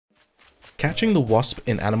Catching the wasp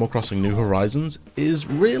in Animal Crossing New Horizons is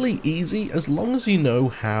really easy as long as you know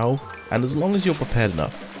how and as long as you're prepared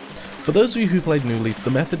enough. For those of you who played New Leaf, the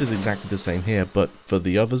method is exactly the same here, but for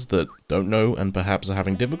the others that don't know and perhaps are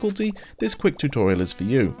having difficulty, this quick tutorial is for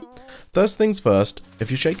you. First things first, if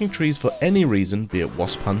you're shaking trees for any reason, be it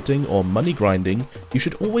wasp hunting or money grinding, you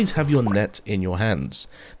should always have your net in your hands.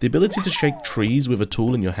 The ability to shake trees with a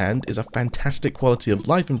tool in your hand is a fantastic quality of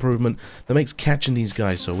life improvement that makes catching these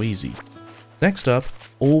guys so easy. Next up,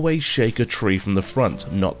 always shake a tree from the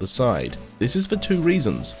front, not the side. This is for two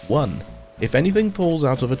reasons. One, if anything falls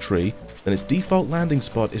out of a tree, then its default landing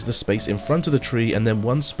spot is the space in front of the tree and then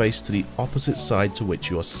one space to the opposite side to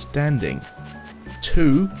which you are standing.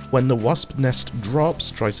 Two, when the wasp nest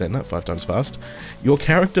drops, try saying that 5 times fast, your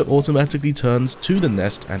character automatically turns to the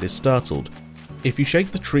nest and is startled. If you shake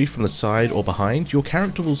the tree from the side or behind, your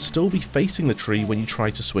character will still be facing the tree when you try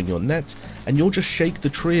to swing your net, and you'll just shake the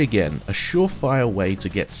tree again, a surefire way to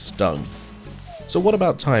get stung. So what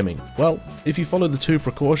about timing? Well, if you follow the two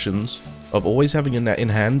precautions of always having your net in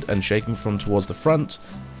hand and shaking from towards the front,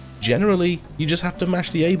 generally, you just have to mash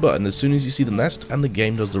the A button as soon as you see the nest and the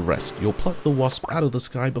game does the rest. You'll pluck the wasp out of the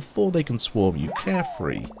sky before they can swarm you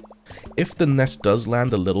carefree. If the nest does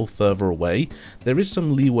land a little further away, there is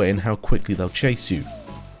some leeway in how quickly they'll chase you,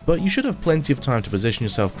 but you should have plenty of time to position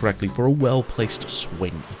yourself correctly for a well-placed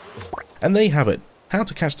swing. And there you have it, how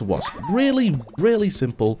to catch the wasp. Really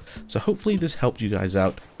simple, so hopefully this helped you guys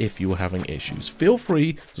out if you were having issues. Feel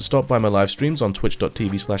free to stop by my live streams on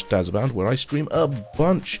twitch.tv/DazAbound, where I stream a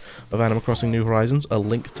bunch of Animal Crossing New Horizons. A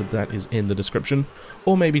link to that is in the description.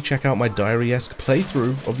 Or maybe check out my diary-esque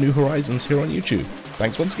playthrough of New Horizons here on YouTube.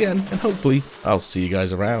 Thanks once again, and hopefully I'll see you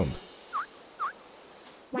guys around.